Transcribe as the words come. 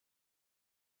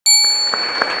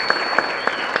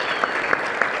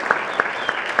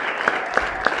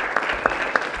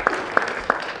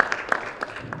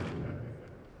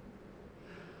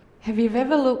Have you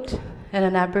ever looked at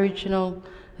an Aboriginal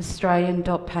Australian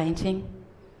dot painting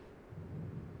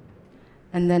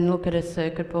and then look at a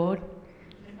circuit board?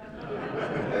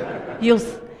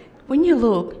 When you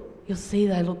look, you'll see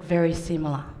they look very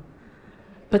similar.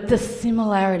 But the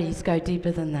similarities go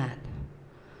deeper than that.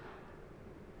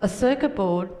 A circuit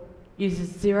board uses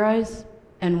zeros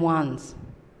and ones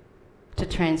to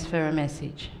transfer a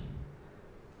message.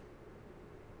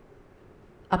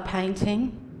 A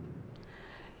painting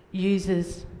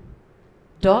uses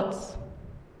dots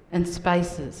and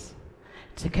spaces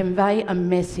to convey a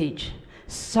message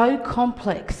so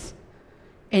complex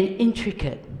and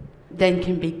intricate than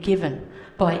can be given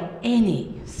by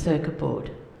any circuit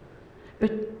board.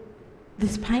 But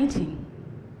this painting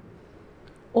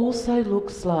also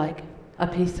looks like a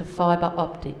piece of fibre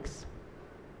optics.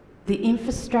 The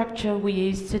infrastructure we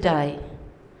use today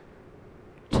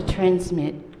to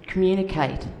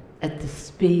communicate at the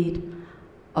speed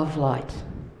of light.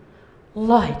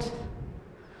 Light.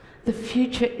 The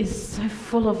future is so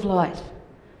full of light.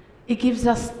 It gives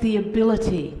us the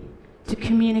ability to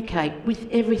communicate with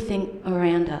everything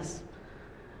around us,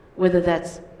 whether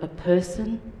that's a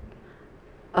person,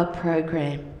 a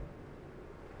program,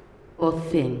 or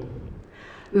thing.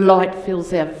 Light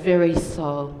fills our very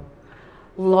soul.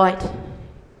 Light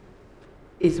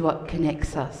is what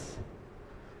connects us.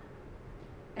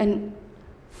 And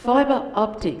fibre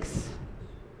optics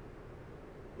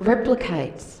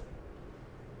replicates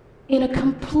in a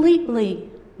completely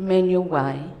manual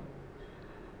way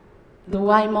the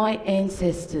way my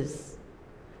ancestors,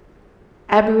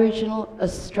 Aboriginal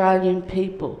Australian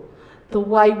people, the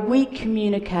way we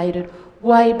communicated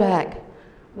way back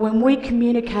when we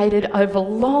communicated over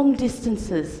long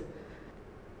distances.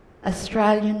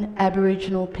 Australian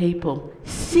Aboriginal people,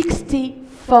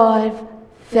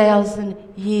 65,000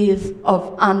 years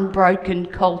of unbroken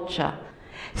culture,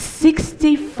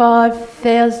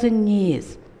 65,000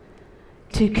 years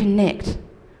to connect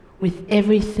with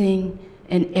everything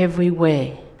and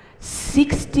everywhere.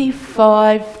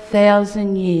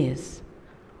 65,000 years,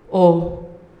 or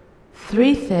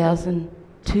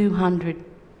 3,200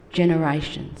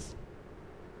 generations.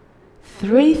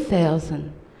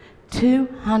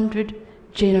 3,200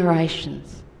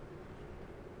 generations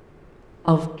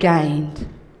of gained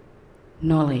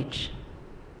knowledge.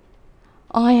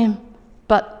 I am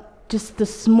but just the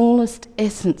smallest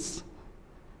essence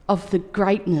of the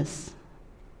greatness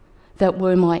that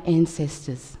were my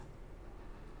ancestors,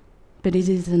 but it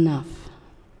is enough.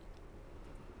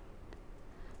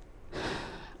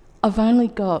 I've only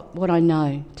got what I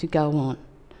know to go on,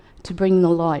 to bring the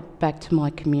light back to my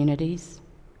communities.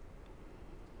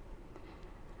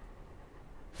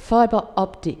 Fibre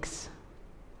optics.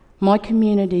 My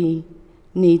community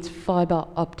needs fibre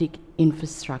optic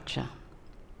infrastructure.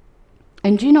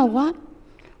 And do you know what?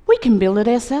 We can build it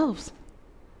ourselves.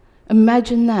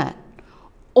 Imagine that.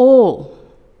 All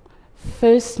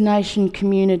First Nation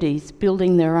communities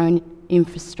building their own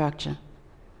infrastructure.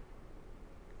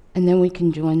 And then we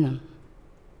can join them.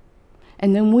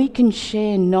 And then we can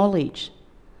share knowledge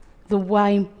the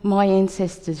way my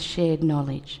ancestors shared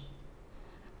knowledge.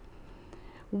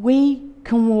 We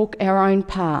can walk our own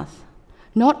path,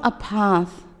 not a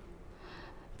path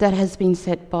that has been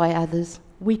set by others.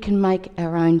 We can make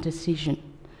our own decision.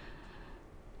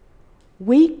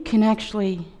 We can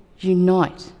actually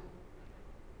unite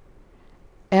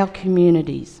our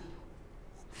communities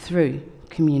through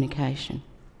communication.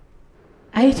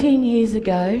 18 years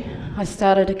ago, I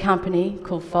started a company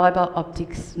called Fibre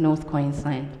Optics North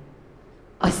Queensland.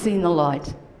 I seen the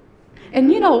light.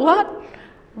 And you know what?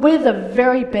 We're the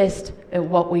very best at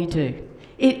what we do.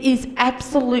 It is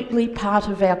absolutely part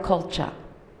of our culture.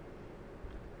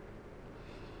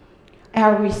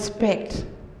 Our respect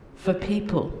for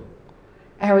people,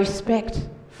 our respect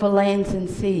for lands and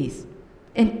seas,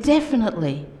 and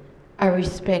definitely our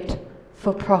respect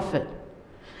for profit.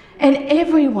 And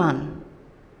everyone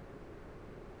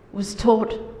was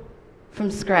taught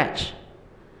from scratch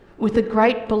with a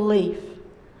great belief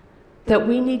that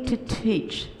we need to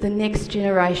teach the next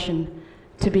generation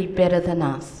to be better than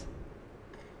us.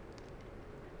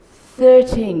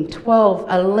 13, 12,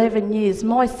 11 years,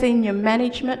 my senior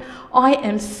management, I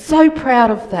am so proud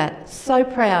of that, so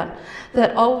proud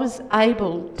that I was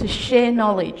able to share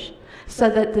knowledge so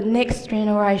that the next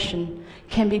generation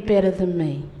can be better than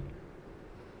me.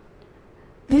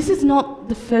 This is not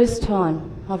the first time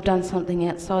I've done something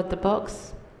outside the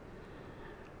box.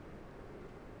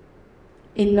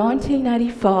 In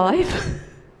 1985,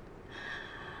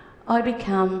 I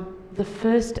became the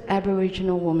first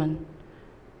Aboriginal woman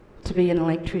to be an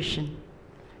electrician.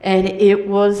 And it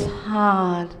was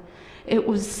hard. It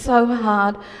was so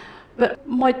hard, but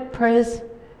my prayers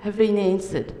have been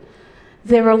answered.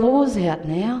 There are laws out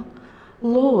now,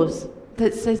 laws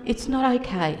that says it's not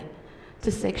okay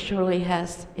to sexually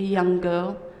harass a young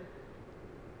girl.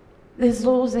 There's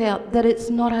laws out that it's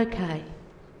not okay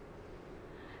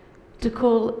to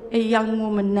call a young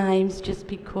woman names just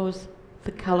because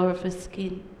the colour of her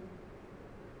skin.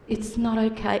 It's not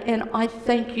okay, and I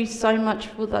thank you so much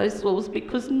for those laws,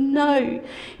 because no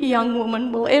young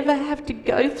woman will ever have to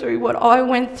go through what I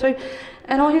went through,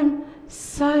 and I am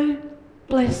so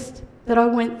blessed that I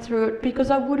went through it,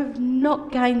 because I would have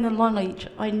not gained the knowledge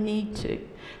I need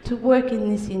to work in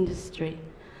this industry,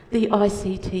 the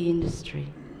ICT industry.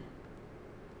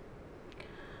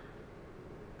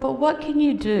 But what can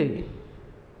you do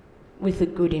with a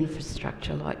good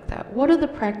infrastructure like that? What are the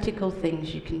practical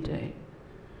things you can do?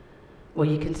 Well,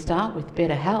 you can start with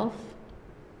better health.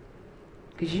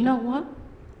 Because you know what?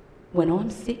 When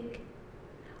I'm sick,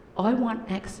 I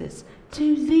want access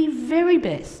to the very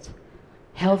best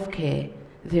healthcare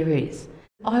there is.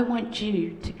 I want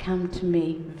you to come to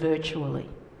me virtually.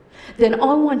 Then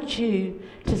I want you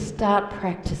to start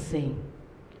practicing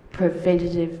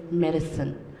preventative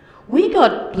medicine. We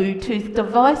got Bluetooth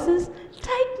devices.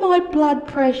 Take my blood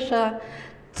pressure,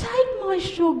 take my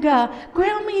sugar,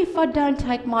 ground me if I don't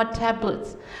take my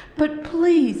tablets. But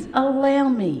please allow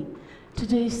me to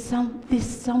do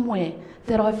this somewhere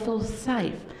that I feel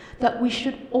safe, that we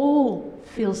should all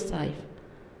feel safe.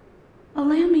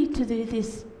 Allow me to do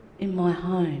this in my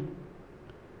home.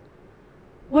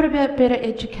 What about better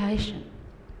education?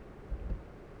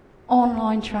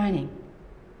 Online training.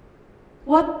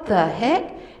 What the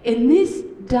heck? In this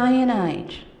day and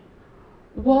age,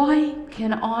 why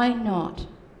can I not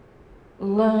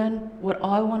learn what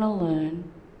I want to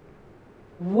learn,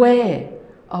 where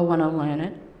I want to learn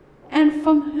it, and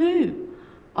from who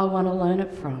I want to learn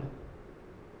it from?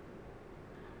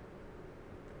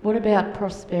 What about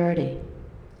prosperity?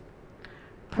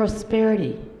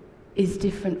 Prosperity is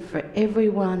different for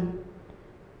everyone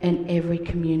and every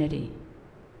community.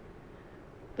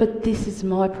 But this is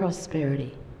my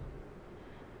prosperity.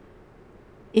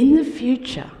 In the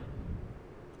future,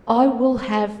 I will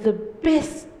have the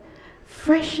best,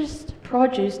 freshest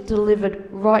produce delivered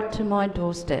right to my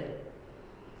doorstep.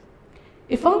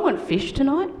 If I want fish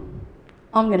tonight,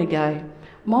 I'm going to go,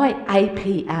 my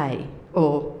APA,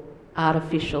 or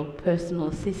artificial personal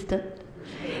assistant,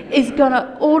 is going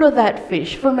to order that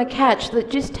fish from a catch that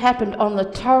just happened on the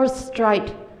Torres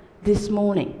Strait this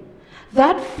morning.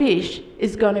 That fish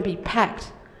is going to be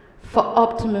packed for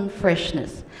optimum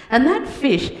freshness. And that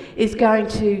fish is going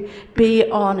to be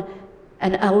on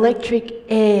an electric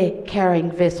air carrying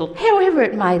vessel, however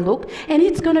it may look, and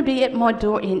it's going to be at my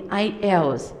door in 8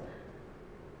 hours.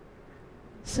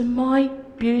 So my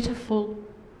beautiful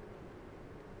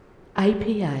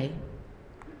APA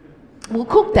will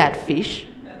cook that fish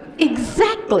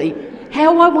exactly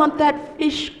how I want that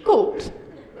fish cooked.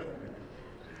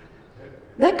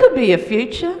 That could be a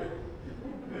future.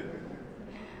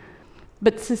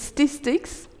 But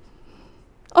statistics,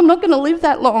 I'm not going to live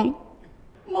that long.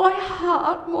 My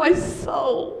heart, my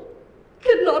soul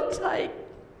cannot take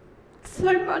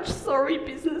so much sorry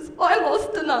business. I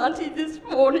lost an auntie this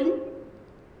morning.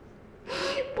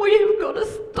 We have got to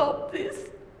stop this.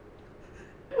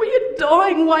 We are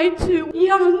dying way too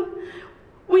young.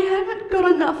 We haven't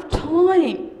got enough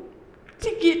time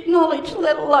to get knowledge,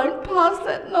 let alone pass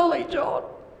that knowledge on.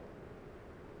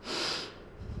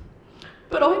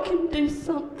 But I can do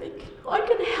something. I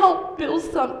can help build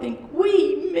something.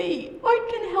 Me, I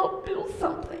can help build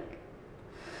something.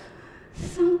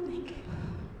 Something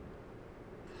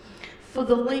for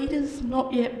the leaders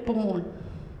not yet born.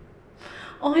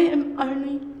 I am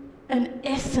only an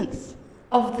essence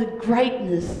of the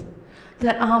greatness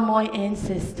that are my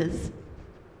ancestors.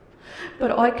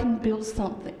 But I can build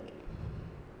something.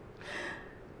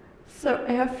 So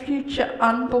our future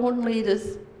unborn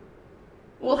leaders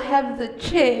will have the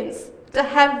chance to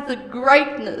have the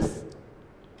greatness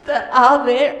that are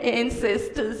their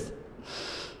ancestors.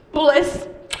 Bless.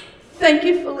 Thank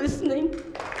you for listening.